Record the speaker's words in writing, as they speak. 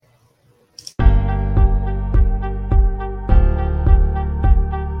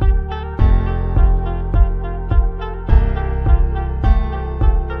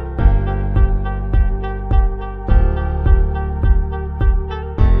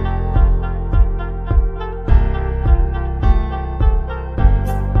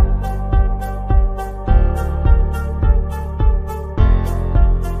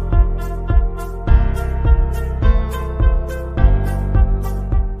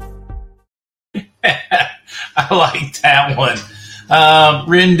I like that one.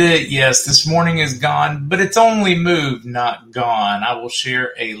 Rinda, yes, this morning is gone, but it's only moved, not gone. I will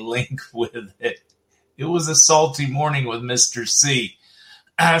share a link with it. It was a salty morning with Mr. C.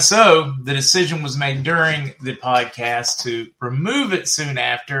 So the decision was made during the podcast to remove it soon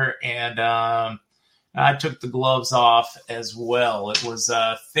after, and I took the gloves off as well. It was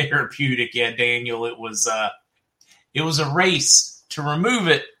therapeutic, yeah, Daniel. It was a race to remove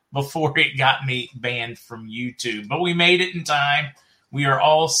it before it got me banned from YouTube. But we made it in time. We are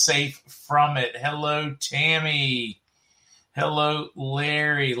all safe from it. Hello, Tammy. Hello,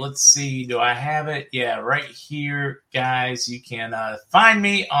 Larry. Let's see. Do I have it? Yeah, right here, guys. You can find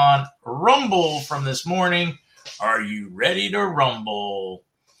me on Rumble from this morning. Are you ready to rumble?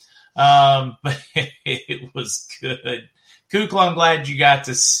 But it was good. Kukla, I'm glad you got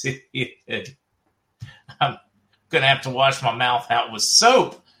to see it. I'm going to have to wash my mouth out with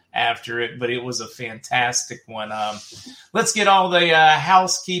soap after it, but it was a fantastic one. Let's get all the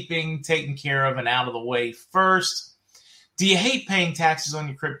housekeeping taken care of and out of the way first. Do you hate paying taxes on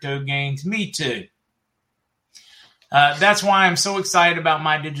your crypto gains? Me too. That's why I'm so excited about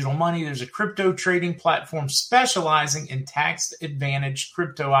My Digital Money. There's a crypto trading platform specializing in tax-advantaged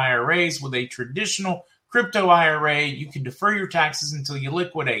crypto IRAs. With a traditional crypto IRA, you can defer your taxes until you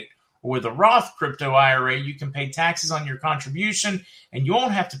liquidate. Or with a Roth crypto IRA, you can pay taxes on your contribution, and you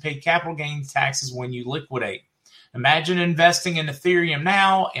won't have to pay capital gains taxes when you liquidate. Imagine investing in Ethereum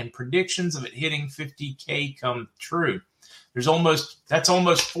now and predictions of it hitting 50K come true. That's almost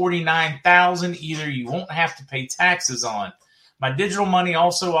 49,000 either you won't have to pay taxes on. My Digital Money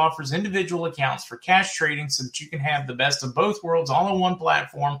also offers individual accounts for cash trading so that you can have the best of both worlds all on one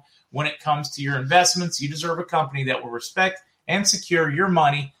platform. When it comes to your investments, you deserve a company that will respect and secure your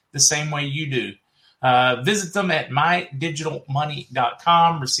money the same way you do. Visit them at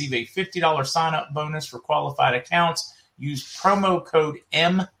mydigitalmoney.com. Receive a $50 sign-up bonus for qualified accounts. Use promo code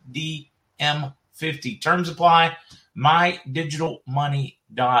MDM50. Terms apply.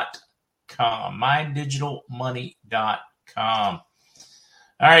 mydigitalmoney.com. mydigitalmoney.com. All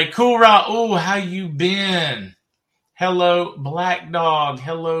right, cool, Raul. How you been? Hello, Black Dog.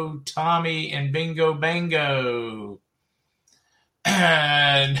 Hello, Tommy and Bingo Bango.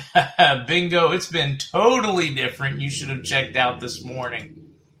 And Bingo, it's been totally different. You should have checked out this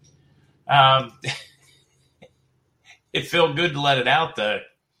morning. It felt good to let it out, though.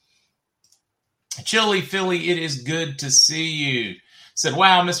 Chili Philly, it is good to see you. Said,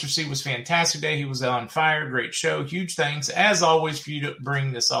 wow, Mr. C was fantastic today. He was on fire. Great show. Huge thanks, as always, for you to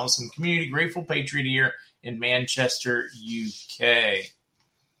bring this awesome community. Grateful Patriot here in Manchester, UK.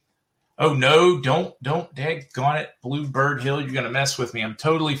 Oh, no, don't, daggone it, Bluebird Hill, you're going to mess with me. I'm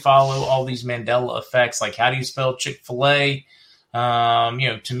totally follow all these Mandela effects, like how do you spell Chick-fil-A?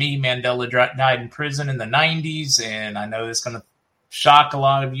 To me, Mandela died in prison in the 90s, and I know it's going to shock a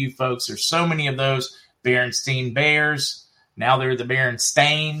lot of you folks. There's so many of those Berenstein Bears. Now they're the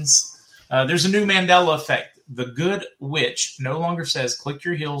Berenstains. There's a new Mandela effect. The good witch no longer says, click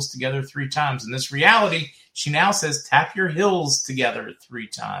your heels together 3 times. In this reality, she now says, tap your heels together 3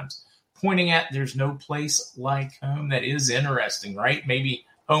 times. Pointing at there's no place like home. That is interesting, right? Maybe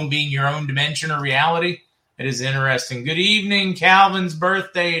home being your own dimension or reality. It is interesting. Good evening. Calvin's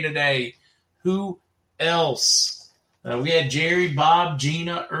birthday today. Who else? We had Jerry, Bob,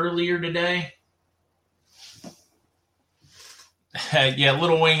 Gina earlier today. Yeah,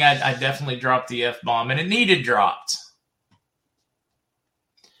 Little Wing, I definitely dropped the F-bomb, and it needed dropped.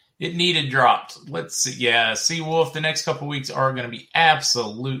 It needed dropped. Let's see. Yeah, Seawolf, the next couple of weeks are going to be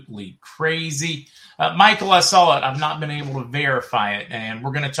absolutely crazy. Michael, I saw it. I've not been able to verify it, and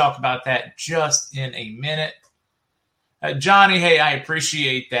we're going to talk about that just in a minute. Johnny, hey, I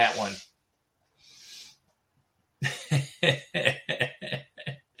appreciate that one.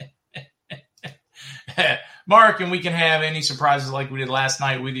 Mark, and we can have any surprises like we did last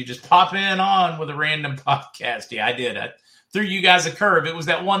night with you. Just pop in on with a random podcast. Yeah, I did. I threw you guys a curve. It was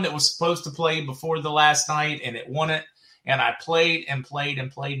that one that was supposed to play before the last night, and it wouldn't. And I played and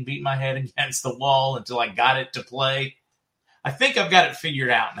beat my head against the wall until I got it to play. I think I've got it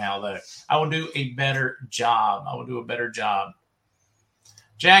figured out now, though. I will do a better job.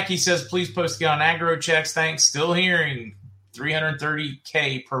 Jackie says, please post again on aggro checks. Thanks. Still hearing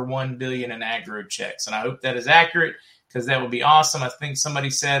 $330K per $1 billion in aggro checks. And I hope that is accurate because that would be awesome. I think somebody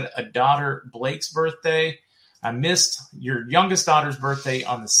said a daughter Blake's birthday. I missed your youngest daughter's birthday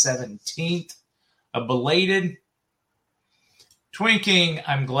on the 17th. A belated twinking.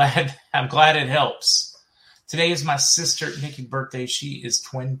 I'm glad it helps. Today is my sister Nikki's birthday. She is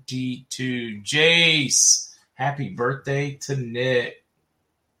 22. Jace, happy birthday to Nick.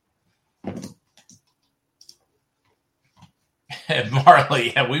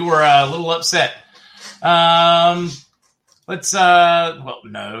 Marley, yeah, we were a little upset.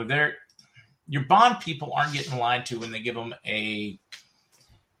 Your bond people aren't getting lied to when they give them a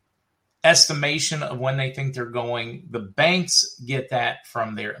estimation of when they think they're going. The banks get that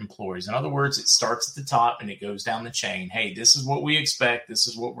from their employees. In other words, it starts at the top and it goes down the chain. Hey, this is what we expect. This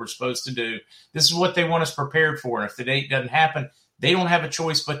is what we're supposed to do. This is what they want us prepared for. And if the date doesn't happen, they don't have a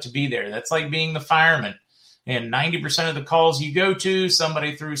choice but to be there. That's like being the fireman. And 90% of the calls you go to,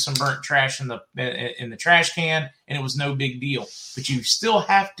 somebody threw some burnt trash in the trash can, and it was no big deal. But you still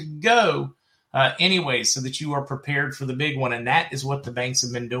have to go anyway, so that you are prepared for the big one. And that is what the banks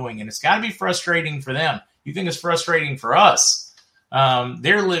have been doing. And it's got to be frustrating for them. You think it's frustrating for us.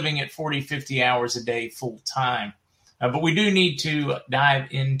 They're living at 40, 50 hours a day full time. But we do need to dive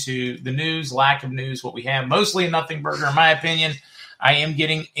into the news, lack of news, what we have. Mostly a nothing burger, in my opinion. I am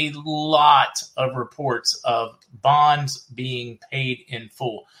getting a lot of reports of bonds being paid in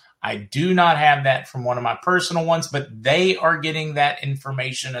full. I do not have that from one of my personal ones, but they are getting that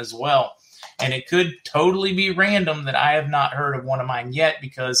information as well. And it could totally be random that I have not heard of one of mine yet,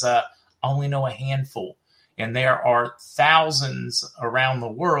 because I only know a handful. And there are thousands around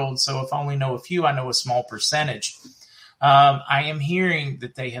the world. So if I only know a few, I know a small percentage. I am hearing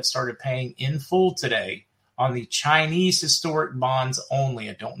that they have started paying in full today on the Chinese historic bonds only.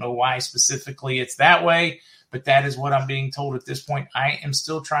 I don't know why specifically it's that way, but that is what I'm being told at this point. I am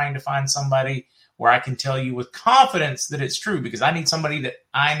still trying to find somebody where I can tell you with confidence that it's true, because I need somebody that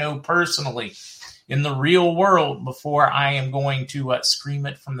I know personally in the real world before I am going to scream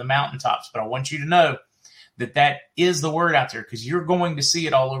it from the mountaintops. But I want you to know that that is the word out there, because you're going to see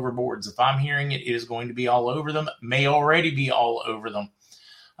it all over boards. If I'm hearing it, it is going to be all over them. It may already be all over them.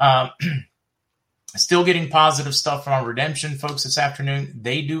 Still getting positive stuff from our redemption folks this afternoon.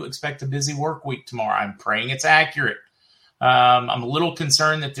 They do expect a busy work week tomorrow. I'm praying it's accurate. I'm a little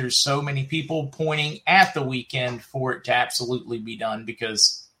concerned that there's so many people pointing at the weekend for it to absolutely be done,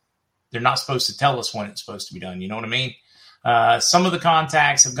 because they're not supposed to tell us when it's supposed to be done. You know what I mean? Some of the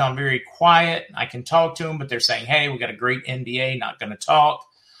contacts have gone very quiet. I can talk to them, but they're saying, hey, we got a great NDA, not going to talk.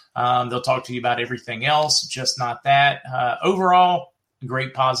 They'll talk to you about everything else, just not that. Overall,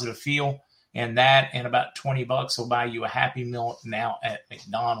 great positive feel. And that and about $20 will buy you a Happy Meal now at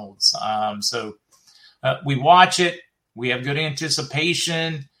McDonald's. So we watch it. We have good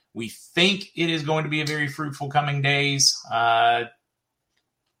anticipation. We think it is going to be a very fruitful coming days. But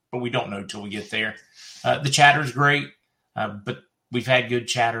we don't know until we get there. The chatter is great, but we've had good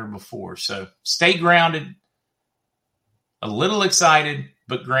chatter before. So stay grounded, a little excited,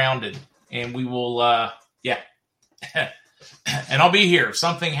 but grounded. And we will, and I'll be here. If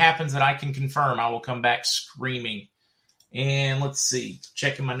something happens that I can confirm, I will come back screaming. And let's see,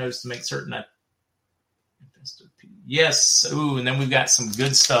 checking my notes to make certain that. Yes. Ooh, and then we've got some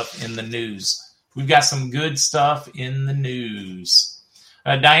good stuff in the news.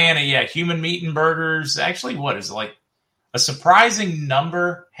 Diana, yeah, human meat and burgers. Actually, what is it, like a surprising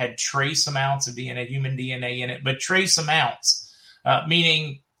number had trace amounts of DNA, human DNA in it, but trace amounts,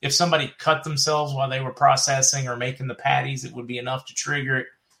 meaning if somebody cut themselves while they were processing or making the patties, it would be enough to trigger it.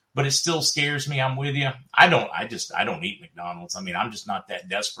 But it still scares me. I'm with you. I don't eat McDonald's. I mean, I'm just not that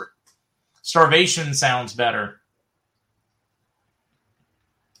desperate. Starvation sounds better.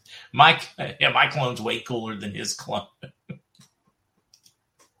 My clone's way cooler than his clone.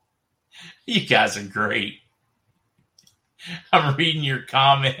 You guys are great. I'm reading your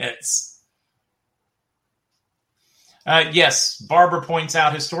comments. Yes, Barbara points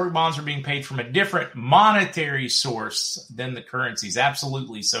out historic bonds are being paid from a different monetary source than the currencies.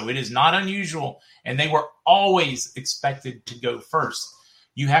 Absolutely. So it is not unusual, and they were always expected to go first.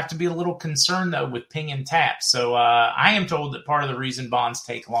 You have to be a little concerned, though, with ping and tap. So I am told that part of the reason bonds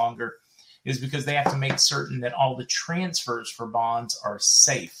take longer is because they have to make certain that all the transfers for bonds are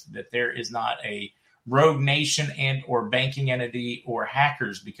safe, that there is not a rogue nation and or banking entity or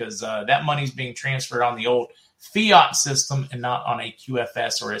hackers, because that money is being transferred on the old fiat system and not on a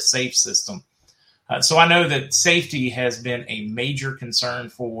QFS or a safe system. So I know that safety has been a major concern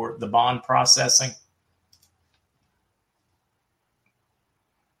for the bond processing.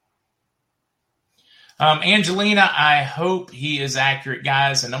 Angelina, I hope he is accurate,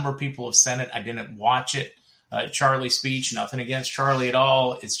 guys. A number of people have sent it. I didn't watch it. Charlie's speech, nothing against Charlie at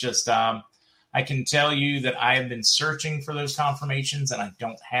all. It's just I can tell you that I have been searching for those confirmations, and I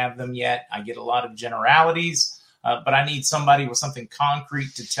don't have them yet. I get a lot of generalities, but I need somebody with something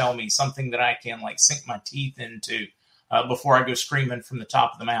concrete to tell me, something that I can like sink my teeth into before I go screaming from the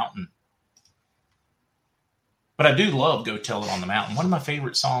top of the mountain. But I do love Go Tell It on the Mountain. One of my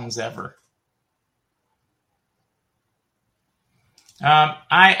favorite songs ever.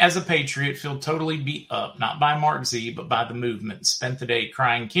 I, as a patriot, feel totally beat up, not by MarkZ, but by the movement. Spent the day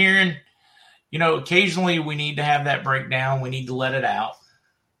crying. Kieran, occasionally we need to have that breakdown. We need to let it out.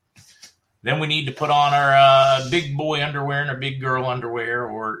 Then we need to put on our big boy underwear and our big girl underwear,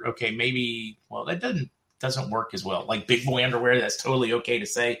 or that doesn't work as well. Like big boy underwear, that's totally okay to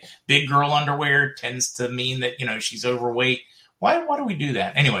say. Big girl underwear tends to mean that she's overweight. Why do we do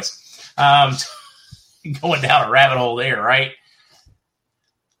that? Anyways, going down a rabbit hole there, right?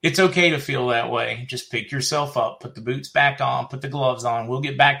 It's okay to feel that way. Just pick yourself up, put the boots back on, put the gloves on. We'll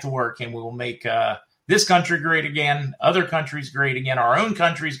get back to work, and we will make this country great again, other countries great again, our own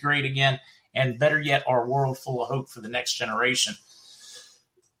countries great again, and better yet, our world full of hope for the next generation.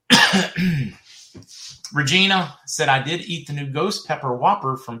 Regina said, I did eat the new Ghost Pepper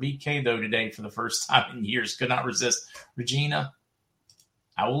Whopper from BK, though, today for the first time in years. Could not resist. Regina,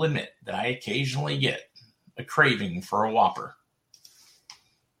 I will admit that I occasionally get a craving for a Whopper.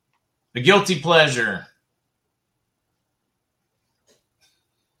 The guilty pleasure.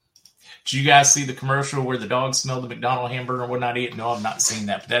 Did you guys see the commercial where the dog smelled the McDonald's hamburger and would not eat? No, I've not seen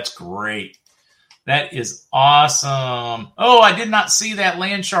that, but that's great. That is awesome. Oh, I did not see that,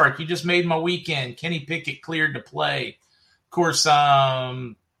 Land Shark. You just made my weekend. Kenny Pickett cleared to play. Of course,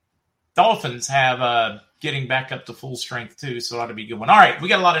 Dolphins have getting back up to full strength too, so it ought to be a good one. All right, we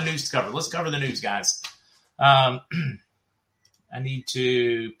got a lot of news to cover. Let's cover the news, guys. I need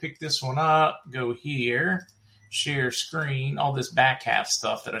to pick this one up, go here, share screen, all this back half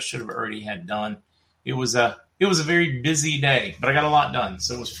stuff that I should have already had done. It was a very busy day, but I got a lot done,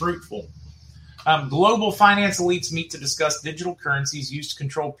 so it was fruitful. Global finance elites meet to discuss digital currencies used to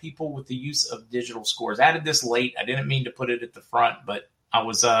control people with the use of digital scores. I added this late. I didn't mean to put it at the front, but I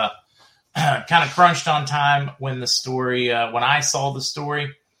was kind of crunched on time when I saw the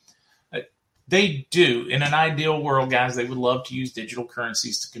story. They do. In an ideal world, guys, they would love to use digital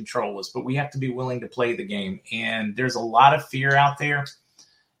currencies to control us, but we have to be willing to play the game. And there's a lot of fear out there,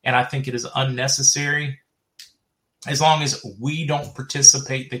 and I think it is unnecessary. As long as we don't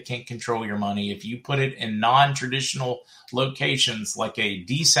participate, they can't control your money. If you put it in non-traditional locations like a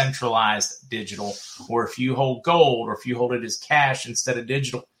decentralized digital, or if you hold gold, or if you hold it as cash instead of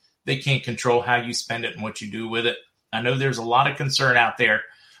digital, they can't control how you spend it and what you do with it. I know there's a lot of concern out there,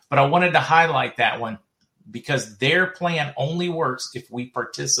 but I wanted to highlight that one because their plan only works if we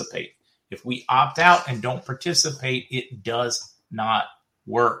participate. If we opt out and don't participate, it does not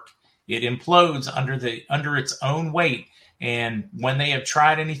work. It implodes under its own weight. And when they have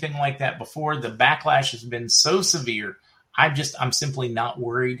tried anything like that before, the backlash has been so severe. I'm simply not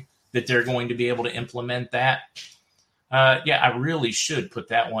worried that they're going to be able to implement that. I really should put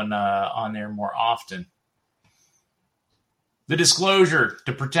that one on there more often. The disclosure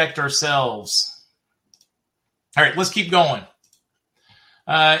to protect ourselves. All right, let's keep going.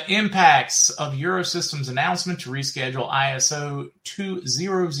 Impacts of Eurosystem's announcement to reschedule ISO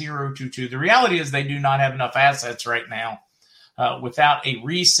 20022. The reality is they do not have enough assets right now without a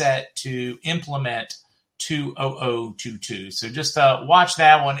reset to implement 20022. So just watch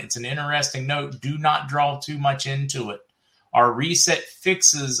that one. It's an interesting note. Do not draw too much into it. Our reset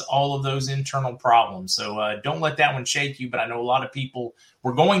fixes all of those internal problems. So don't let that one shake you. But I know a lot of people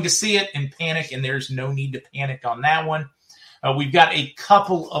were going to see it and panic, and there's no need to panic on that one. We've got a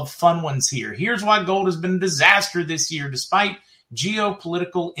couple of fun ones here. Here's why gold has been a disaster this year, despite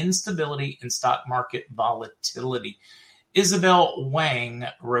geopolitical instability and stock market volatility. Isabel Wang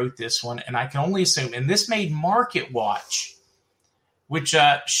wrote this one, and I can only assume, and this made Market Watch, which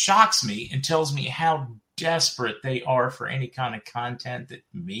shocks me and tells me how desperate they are for any kind of content that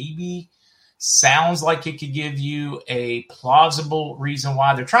maybe sounds like it could give you a plausible reason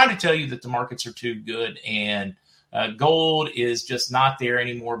why. They're trying to tell you that the markets are too good and gold is just not there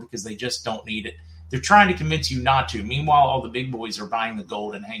anymore because they just don't need it. They're trying to convince you not to. Meanwhile, all the big boys are buying the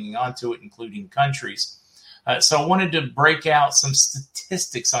gold and hanging on to it, including countries. So I wanted to break out some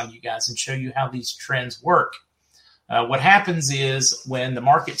statistics on you guys and show you how these trends work. What happens is when the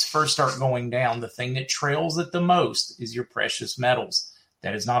markets first start going down, the thing that trails it the most is your precious metals.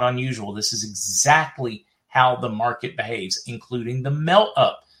 That is not unusual. This is exactly how the market behaves, including the melt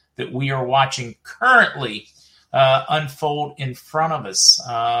up that we are watching currently unfold in front of us.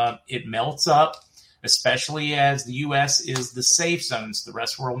 It melts up, especially as the U.S. is the safe zones. The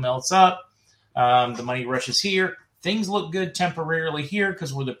rest of the world melts up. The money rushes here. Things look good temporarily here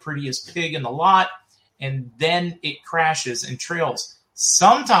because we're the prettiest pig in the lot. And then it crashes and trails.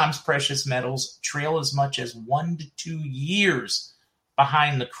 Sometimes precious metals trail as much as 1 to 2 years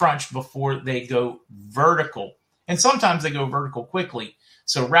behind the crunch before they go vertical. And sometimes they go vertical quickly.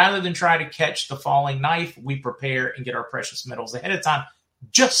 So rather than try to catch the falling knife, we prepare and get our precious metals ahead of time,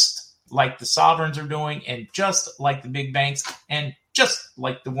 just like the sovereigns are doing, and just like the big banks, and just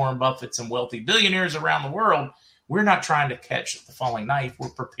like the Warren Buffetts and wealthy billionaires around the world. We're not trying to catch the falling knife. We're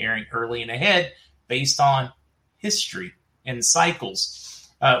preparing early and ahead based on history and cycles.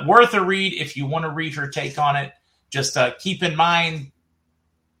 Worth a read if you want to read her take on it. Just keep in mind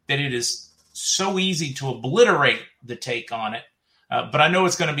that it is so easy to obliterate the take on it. But I know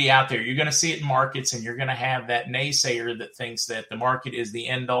it's going to be out there. You're going to see it in markets, and you're going to have that naysayer that thinks that the market is the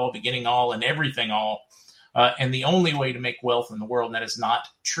end all, beginning all, and everything all, and the only way to make wealth in the world. And that is not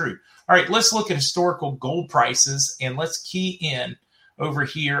true. All right, let's look at historical gold prices, and let's key in over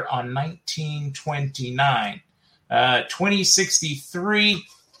here on 1929. 2063,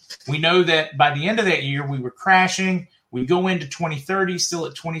 we know that by the end of that year, we were crashing. We go into 2030, still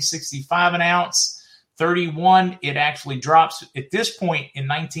at 2065 an ounce. 31, it actually drops. At this point in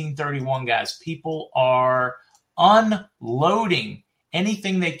 1931, guys, people are unloading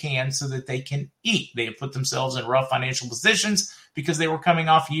anything they can so that they can eat. They have put themselves in rough financial positions because they were coming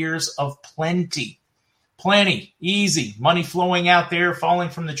off years of plenty, easy, money flowing out there, falling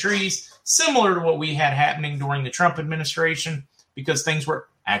from the trees, similar to what we had happening during the Trump administration because things were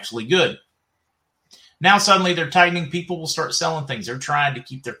actually good. Now suddenly they're tightening. People will start selling things. They're trying to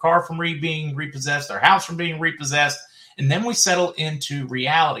keep their car from being repossessed, their house from being repossessed. And then we settle into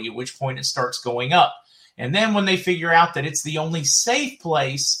reality, at which point it starts going up. And then when they figure out that it's the only safe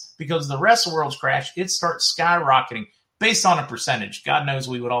place because the rest of the world's crashed, it starts skyrocketing based on a percentage. God knows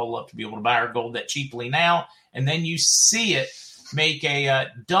we would all love to be able to buy our gold that cheaply now. And then you see it make a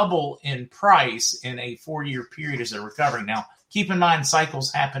double in price in a 4-year period as they're recovering. Now, keep in mind, cycles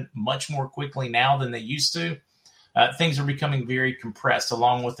happen much more quickly now than they used to. Things are becoming very compressed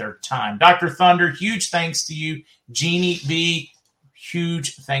along with their time. Dr. Thunder, huge thanks to you. Jeannie B.,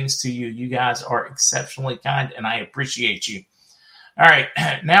 huge thanks to you. You guys are exceptionally kind, and I appreciate you. All right,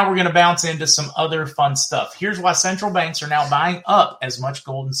 now we're going to bounce into some other fun stuff. Here's why central banks are now buying up as much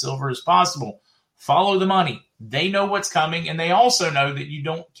gold and silver as possible. Follow the money. They know what's coming, and they also know that you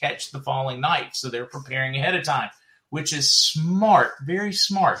don't catch the falling knife, so they're preparing ahead of time, which is smart, very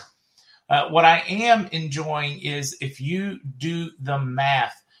smart. What I am enjoying is if you do the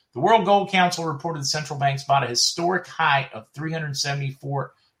math. The World Gold Council reported the central banks bought a historic high of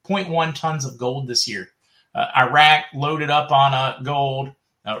 374.1 tons of gold this year. Iraq loaded up on gold.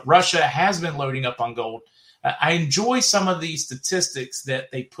 Russia has been loading up on gold. I enjoy some of these statistics that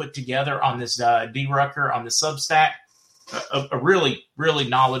they put together on this D. Rucker, on the Substack. A really, really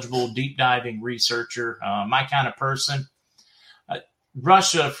knowledgeable, deep-diving researcher, my kind of person.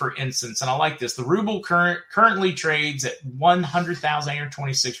 Russia, for instance, and I like this, the ruble currently trades at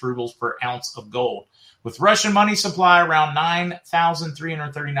 100,826 rubles per ounce of gold. With Russian money supply around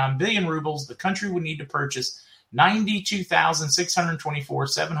 9,339 billion rubles, the country would need to purchase 92,624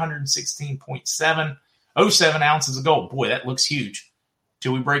 716.707 ounces of gold. Boy, that looks huge.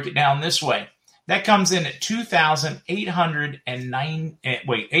 Till we break it down this way. That comes in at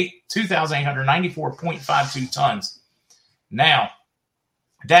 2,894.52 tons. Now,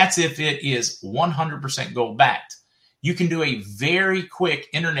 that's if it is 100% gold backed. You can do a very quick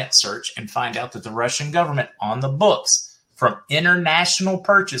internet search and find out that the Russian government on the books from international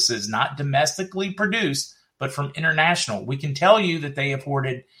purchases, not domestically produced, but from international, we can tell you that they have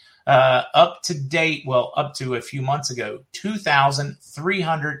hoarded up to a few months ago,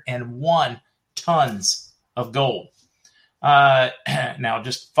 2,301 tons of gold. Now,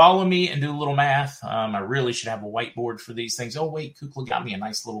 just follow me and do a little math. I really should have a whiteboard for these things. Oh, wait, Kukla got me a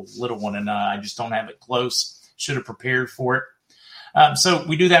nice little one, and I just don't have it close. Should have prepared for it. So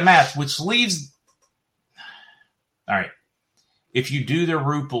we do that math, which leaves... All right. If you do the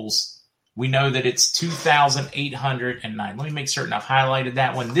ruples, we know that it's 2,809. Let me make certain I've highlighted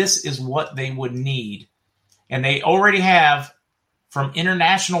that one. This is what they would need. And they already have, from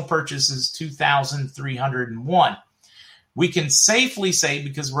international purchases, 2,301. We can safely say,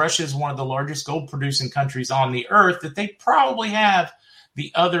 because Russia is one of the largest gold-producing countries on the earth, that they probably have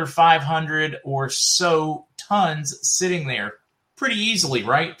the other 500 or so tons sitting there pretty easily,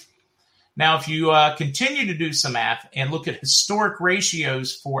 right? Now, if you continue to do some math and look at historic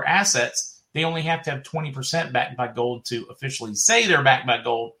ratios for assets, they only have to have 20% backed by gold to officially say they're backed by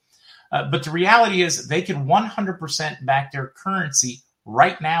gold. But the reality is they can 100% back their currency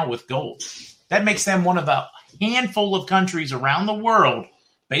right now with gold. That makes them one of the handful of countries around the world,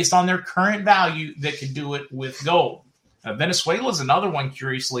 based on their current value, that can do it with gold. Venezuela is another one,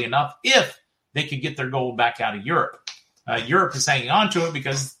 curiously enough, if they could get their gold back out of Europe. Europe is hanging on to it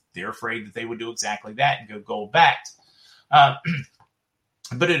because they're afraid that they would do exactly that and go gold backed.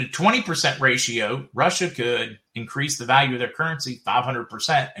 But at a 20% ratio, Russia could increase the value of their currency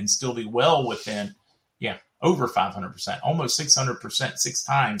 500% and still be well within, over 500%, almost 600%, 6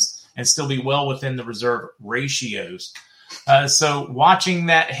 times, and still be well within the reserve ratios. So watching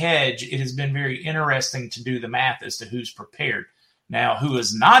that hedge, it has been very interesting to do the math as to who's prepared. Now, who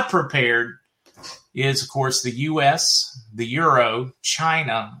is not prepared is, of course, the U.S., the Euro,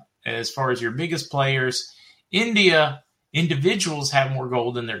 China, as far as your biggest players. India, individuals have more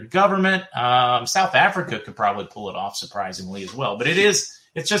gold than their government. South Africa could probably pull it off, surprisingly, as well. But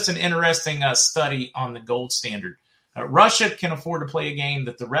it's just an interesting study on the gold standard. Russia can afford to play a game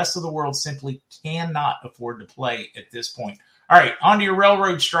that the rest of the world simply cannot afford to play at this point. All right, on to your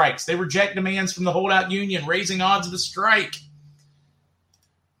railroad strikes. They reject demands from the holdout union, raising odds of a strike.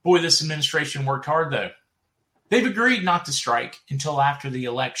 Boy, this administration worked hard, though. They've agreed not to strike until after the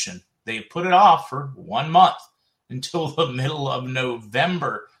election. They have put it off for 1 month until the middle of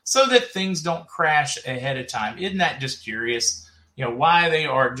November so that things don't crash ahead of time. Isn't that just curious? Why they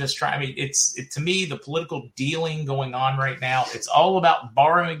are just trying. I mean, to me, the political dealing going on right now, it's all about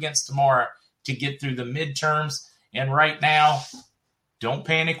borrowing against tomorrow to get through the midterms. And right now, don't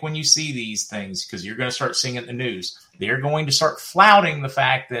panic when you see these things, because you're going to start seeing it in the news. They're going to start flouting the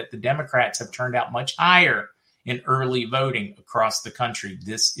fact that the Democrats have turned out much higher in early voting across the country.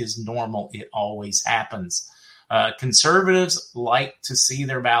 This is normal. It always happens. Conservatives like to see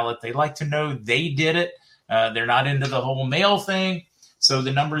their ballot. They like to know they did it. They're not into the whole mail thing. So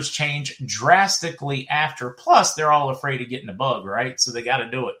the numbers change drastically after. Plus, they're all afraid of getting a bug, right? So they got to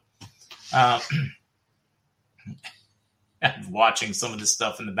do it. I'm watching some of this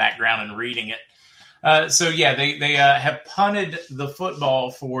stuff in the background and reading it. They have punted the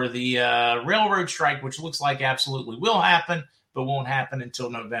football for the railroad strike, which looks like absolutely will happen, but won't happen until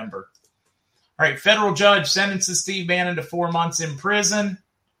November. All right, federal judge sentences Steve Bannon to 4 months in prison.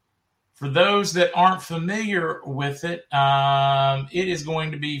 For those that aren't familiar with it, it is going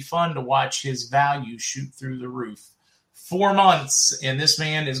to be fun to watch his value shoot through the roof. 4 months, and this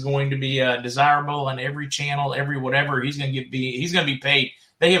man is going to be desirable on every channel, every whatever. He's going to be paid.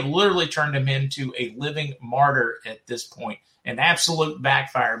 They have literally turned him into a living martyr at this point, an absolute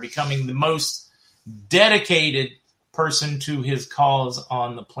backfire, becoming the most dedicated person to his cause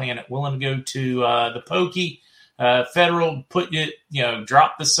on the planet, willing to go to the pokey. Federal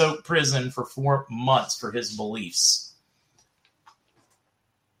drop the soap prison for 4 months for his beliefs.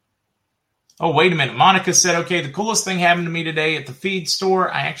 Oh, wait a minute. Monica said, okay, the coolest thing happened to me today at the feed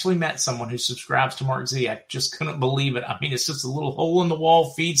store. I actually met someone who subscribes to MarkZ. I just couldn't believe it. I mean, it's just a little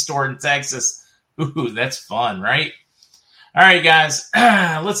hole-in-the-wall feed store in Texas. Ooh, that's fun, right? All right, guys,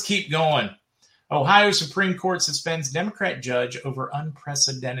 let's keep going. Ohio Supreme Court suspends Democrat judge over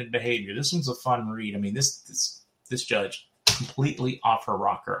unprecedented behavior. This one's a fun read. I mean, this judge, completely off her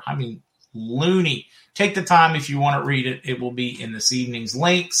rocker. I mean, loony. Take the time if you want to read it. It will be in this evening's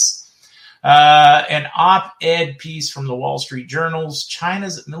links. An op-ed piece from the Wall Street Journals.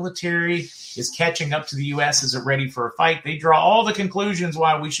 China's military is catching up to the U.S. Is it ready for a fight? They draw all the conclusions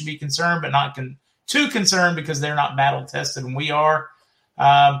why we should be concerned, but not too concerned because they're not battle-tested, and we are.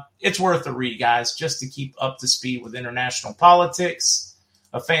 It's worth a read, guys, just to keep up to speed with international politics.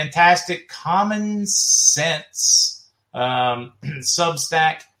 A fantastic common sense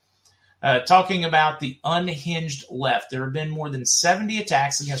Substack talking about the unhinged left. There have been more than 70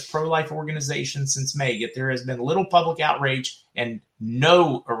 attacks against pro-life organizations since May, yet there has been little public outrage and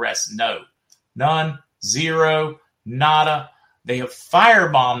no arrests. None, zero, nada. They have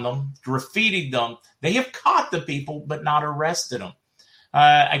firebombed them, graffitied them. They have caught the people, but not arrested them.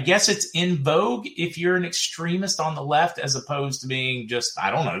 I guess it's in vogue if you're an extremist on the left, as opposed to being just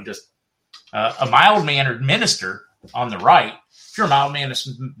a mild-mannered minister on the right. If you're a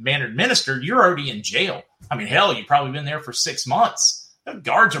mild-mannered minister, you're already in jail. I mean, hell, you've probably been there for 6 months. The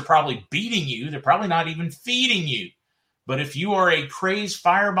guards are probably beating you. They're probably not even feeding you. But if you are a crazed,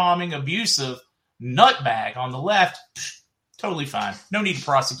 firebombing, abusive nutbag on the left, totally fine. No need to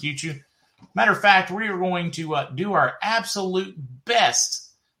prosecute you. Matter of fact, we are going to do our absolute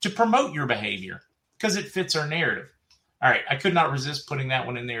best to promote your behavior because it fits our narrative. All right, I could not resist putting that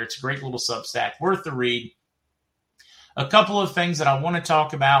one in there. It's a great little Substack, worth the read. A couple of things that I want to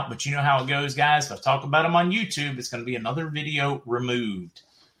talk about, but you know how it goes, guys. If I talk about them on YouTube, it's going to be another video removed.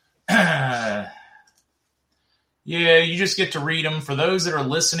 Yeah, you just get to read them. For those that are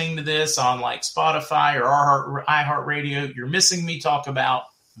listening to this on like Spotify or iHeartRadio, you're missing me talk about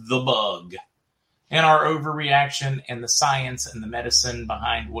the bug and our overreaction and the science and the medicine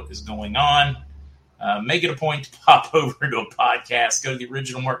behind what is going on. make it a point to pop over to a podcast. Go to the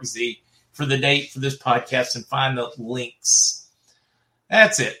original MarkZ for the date for this podcast and find the links.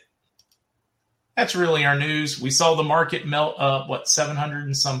 That's it. That's really our news. We saw the market melt up, 700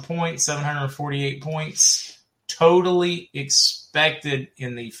 and some points, 748 points. Totally expected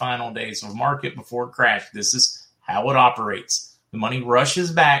in the final days of market before it crashed. This is how it operates. The money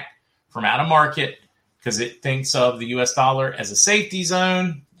rushes back from out of market because it thinks of the U.S. dollar as a safety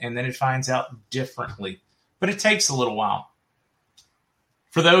zone, and then it finds out differently. But it takes a little while.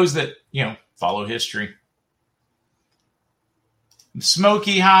 For those that, follow history.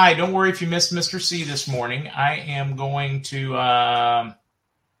 Smoky High, don't worry if you missed Mr. C this morning. I am going to, I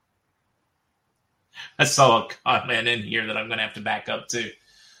saw a comment in here that I'm going to have to back up to.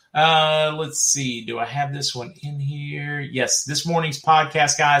 Let's see, do I have this one in here? Yes, this morning's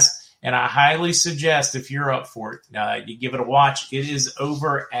podcast, guys, and I highly suggest if you're up for it, you give it a watch. It is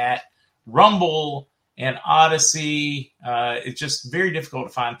over at Rumble and Odyssey. It's just very difficult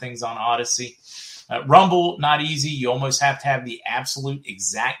to find things on Odyssey. Rumble, not easy. You almost have to have the absolute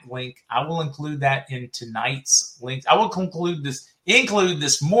exact link. I will include that in tonight's links. I will include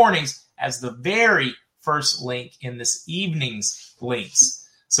this morning's as the very first link in this evening's links.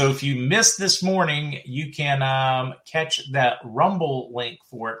 So if you missed this morning, you can catch that Rumble link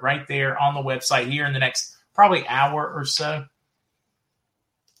for it right there on the website here in the next probably hour or so.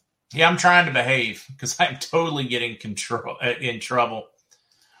 Yeah, I'm trying to behave because I'm totally getting in trouble.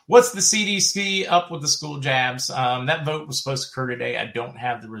 What's the CDC up with the school jabs? That vote was supposed to occur today. I don't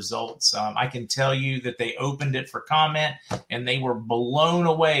have the results. I can tell you that they opened it for comment, and they were blown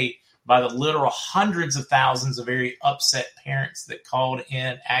away by the literal hundreds of thousands of very upset parents that called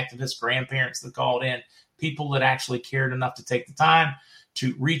in, activists, grandparents that called in, people that actually cared enough to take the time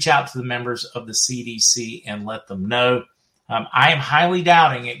to reach out to the members of the CDC and let them know. I am highly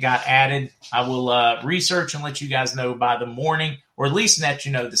doubting it got added. I will research and let you guys know by the morning, or at least let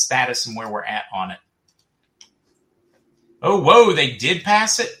you know the status and where we're at on it. Oh, whoa, they did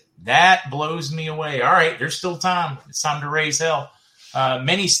pass it? That blows me away. All right, there's still time. It's time to raise hell.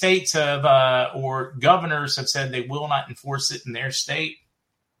 Many states have, or governors have said they will not enforce it in their state.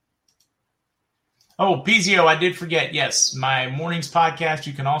 Oh, PZO, I did forget. Yes, my morning's podcast,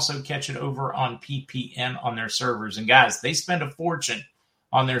 you can also catch it over on PPN on their servers. And guys, they spend a fortune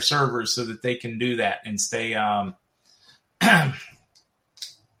on their servers so that they can do that and stay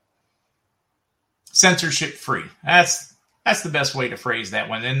censorship free. That's the best way to phrase that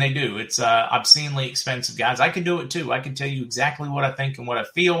one. And they do. It's obscenely expensive, guys. I could do it too. I can tell you exactly what I think and what I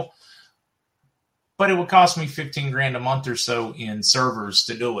feel, but it would cost me $15,000 a month or so in servers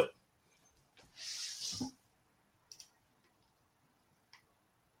to do it.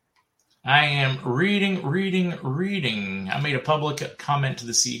 I am reading. I made a public comment to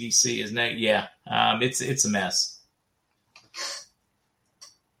the CDC. Isn't it? Yeah, it's a mess.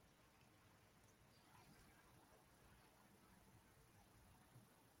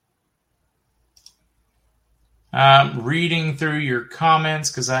 Reading through your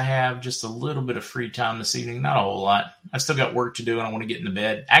comments because I have just a little bit of free time this evening. Not a whole lot. I still got work to do, and I want to get into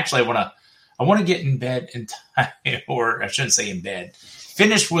bed. Actually, I want to get in bed in time, or I shouldn't say in bed.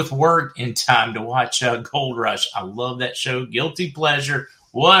 Finish with work in time to watch Gold Rush. I love that show. Guilty pleasure,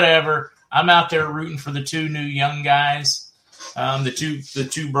 whatever. I'm out there rooting for the two new young guys, the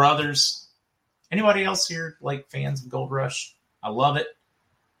two brothers. Anybody else here like fans of Gold Rush? I love it.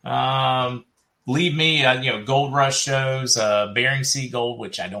 Leave me, Gold Rush shows, Bering Sea Gold,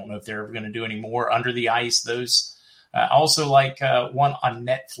 which I don't know if they're ever going to do anymore. Under the Ice, those. Also like one on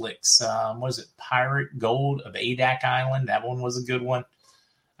Netflix. Was it Pirate Gold of Adak Island? That one was a good one.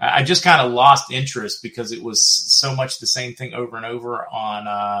 I just kind of lost interest because it was so much the same thing over and over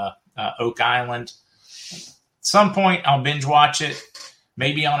on Oak Island. At some point, I'll binge watch it,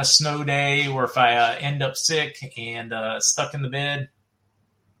 maybe on a snow day or if I end up sick and stuck in the bed.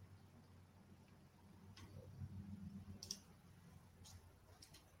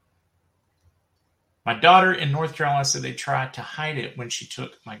 My daughter in North Carolina said they tried to hide it when she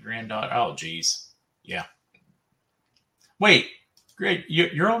took my granddaughter. Oh, geez. Yeah. Wait. Great.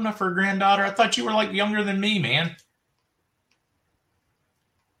 You're old enough for a granddaughter? I thought you were like younger than me, man.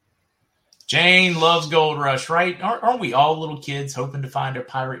 Jane loves Gold Rush, right? Aren't we all little kids hoping to find a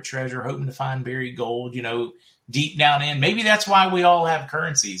pirate treasure, hoping to find buried gold, deep down in? Maybe that's why we all have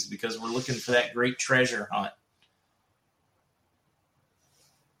currencies, because we're looking for that great treasure hunt.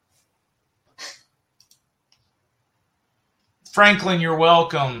 Franklin, you're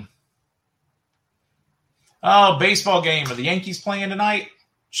welcome. Oh, baseball game. Are the Yankees playing tonight?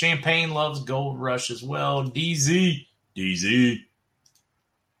 Champagne loves Gold Rush as well. DZ.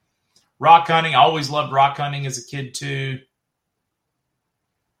 Rock hunting. I always loved rock hunting as a kid, too.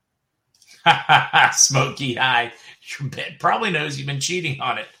 Smoky Eye. Your bed probably knows you've been cheating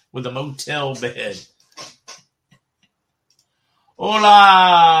on it with a motel bed.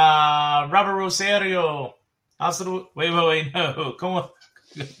 Hola, Robert Rosario. Wait, no. Come on.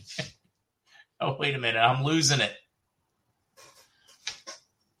 Oh, wait a minute. I'm losing it.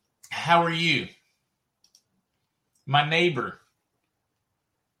 How are you? My neighbor.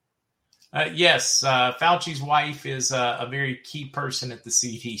 Yes, Fauci's wife is a very key person at the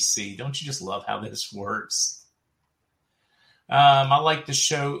CDC. Don't you just love how this works? I like the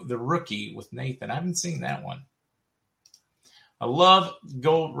show The Rookie with Nathan. I haven't seen that one. I love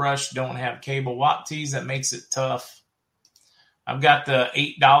Gold Rush. Don't have cable. Wapties, that makes it tough. I've got the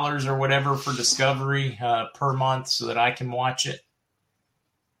 $8 or whatever for Discovery per month so that I can watch it.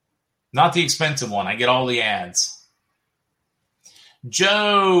 Not the expensive one. I get all the ads.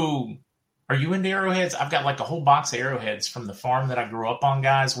 Joe, are you into arrowheads? I've got like a whole box of arrowheads from the farm that I grew up on,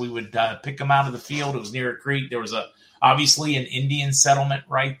 guys. We would pick them out of the field. It was near a creek. There was obviously an Indian settlement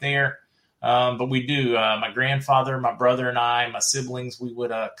right there. But we do. My grandfather, my brother, and I, my siblings, we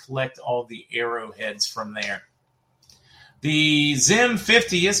would collect all the arrowheads from there. The Zim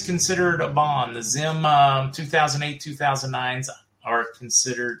 50 is considered a bond. The Zim 2008-2009s are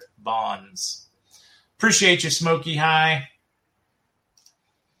considered bonds. Appreciate you, Smoky High.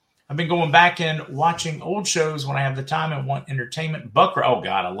 I've been going back and watching old shows when I have the time and want entertainment. Oh,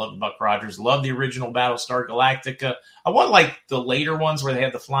 God, I love Buck Rogers. Love the original Battlestar Galactica. I want, like, the later ones where they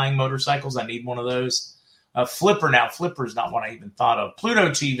have the flying motorcycles. I need one of those. Flipper now. Flipper's not what I even thought of. Pluto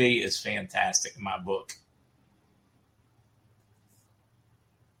TV is fantastic in my book.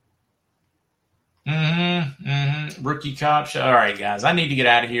 Rookie Cop Show. All right, guys, I need to get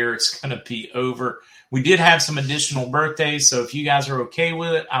out of here. It's going to be over. We did have some additional birthdays, so if you guys are okay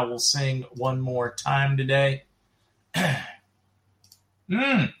with it, I will sing one more time today. Now,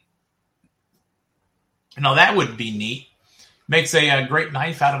 that would be neat. Makes a great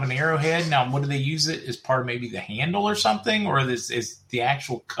knife out of an arrowhead. Now, what do they use it? As part of maybe the handle or something? Or is the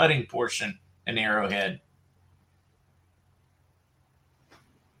actual cutting portion an arrowhead?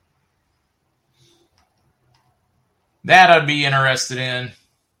 That I'd be interested in.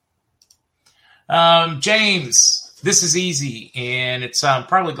 James, this is easy, and it's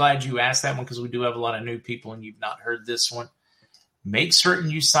probably glad you asked that one because we do have a lot of new people and you've not heard this one. Make certain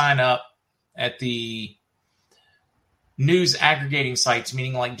you sign up at the news aggregating sites,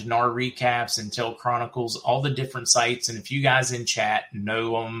 meaning like Dinar Recaps, Intel Chronicles, all the different sites. And if you guys in chat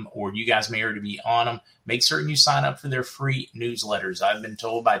know them or you guys may already be on them, make certain you sign up for their free newsletters. I've been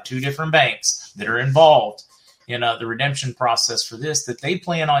told by 2 different banks that are involved in the redemption process for this, that they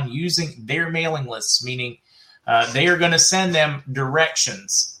plan on using their mailing lists, meaning they are going to send them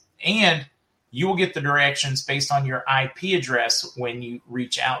directions, and you will get the directions based on your IP address when you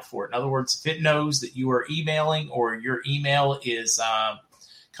reach out for it. In other words, if it knows that you are emailing or your email is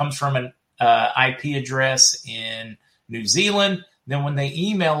comes from an IP address in New Zealand, then when they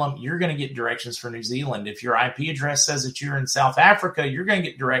email them, you're going to get directions for New Zealand. If your IP address says that you're in South Africa, you're going to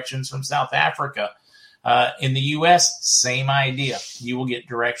get directions from South Africa. In the U.S., same idea. You will get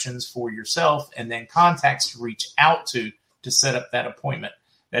directions for yourself and then contacts to reach out to set up that appointment.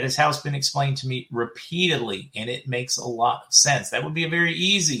 That is how it's been explained to me repeatedly, and it makes a lot of sense. That would be a very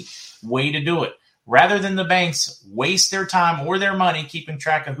easy way to do it. Rather than the banks waste their time or their money keeping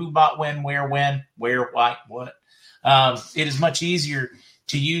track of who bought when, where, why, what. It is much easier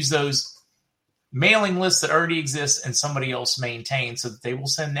to use those mailing lists that already exist and somebody else maintains, so that they will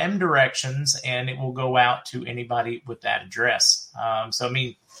send them directions and it will go out to anybody with that address.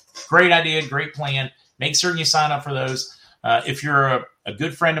 Great idea, great plan. Make certain you sign up for those. If you're a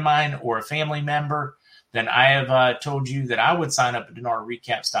good friend of mine or a family member, then I have told you that I would sign up at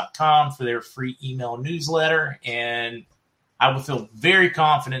DinarRecaps.com for their free email newsletter, and I will feel very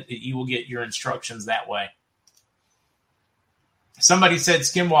confident that you will get your instructions that way. Somebody said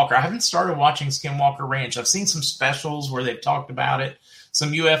Skinwalker. I haven't started watching Skinwalker Ranch. I've seen some specials where they've talked about it,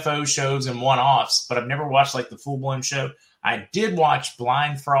 some UFO shows and one-offs, but I've never watched like the full-blown show. I did watch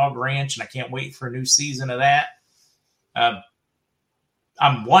Blind Frog Ranch, and I can't wait for a new season of that.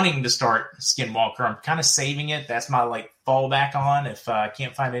 I'm wanting to start Skinwalker. I'm kind of saving it. That's my fallback on if I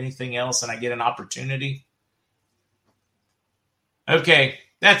can't find anything else and I get an opportunity. Okay.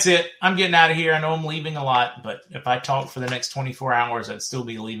 That's it. I'm getting out of here. I know I'm leaving a lot, but if I talk for the next 24 hours, I'd still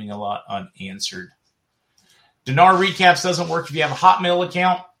be leaving a lot unanswered. Dinar Recaps doesn't work if you have a Hotmail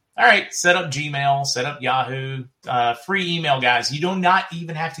account. All right, set up Gmail, set up Yahoo. Free email, guys. You do not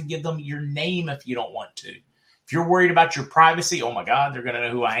even have to give them your name if you don't want to. If you're worried about your privacy, oh my God, they're going to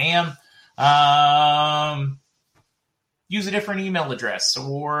know who I am. Use a different email address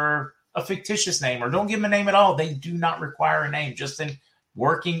or a fictitious name, or don't give them a name at all. They do not require a name, just a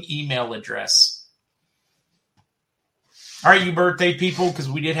working email address. All right, you birthday people, because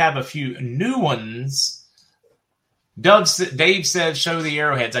we did have a few new ones. Dave said, show the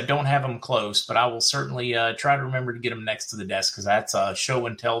arrowheads. I don't have them close, but I will certainly try to remember to get them next to the desk, because that's a show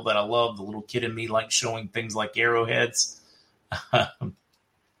and tell that I love. The little kid in me likes showing things like arrowheads. A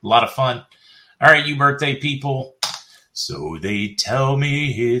lot of fun. All right, you birthday people. So they tell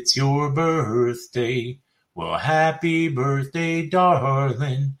me it's your birthday. Well, happy birthday,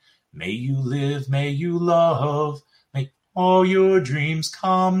 darling. May you live, may you love. Make all your dreams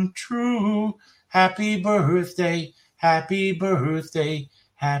come true. Happy birthday, happy birthday,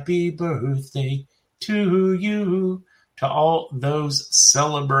 happy birthday to you. To all those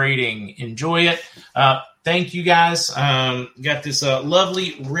celebrating. Enjoy it. Thank you, guys. Got this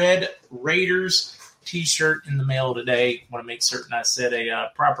lovely Red Raiders t-shirt in the mail today. Want to make certain I said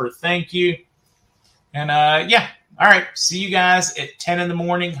a proper thank you. And yeah, all right. See you guys at 10 in the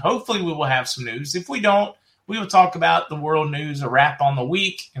morning. Hopefully we will have some news. If we don't, we will talk about the world news, a wrap on the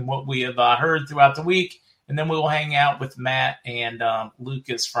week and what we have heard throughout the week. And then we will hang out with Matt and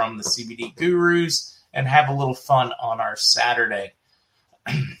Lucas from the CBD Gurus and have a little fun on our Saturday.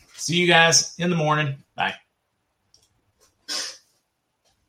 See you guys in the morning. Bye.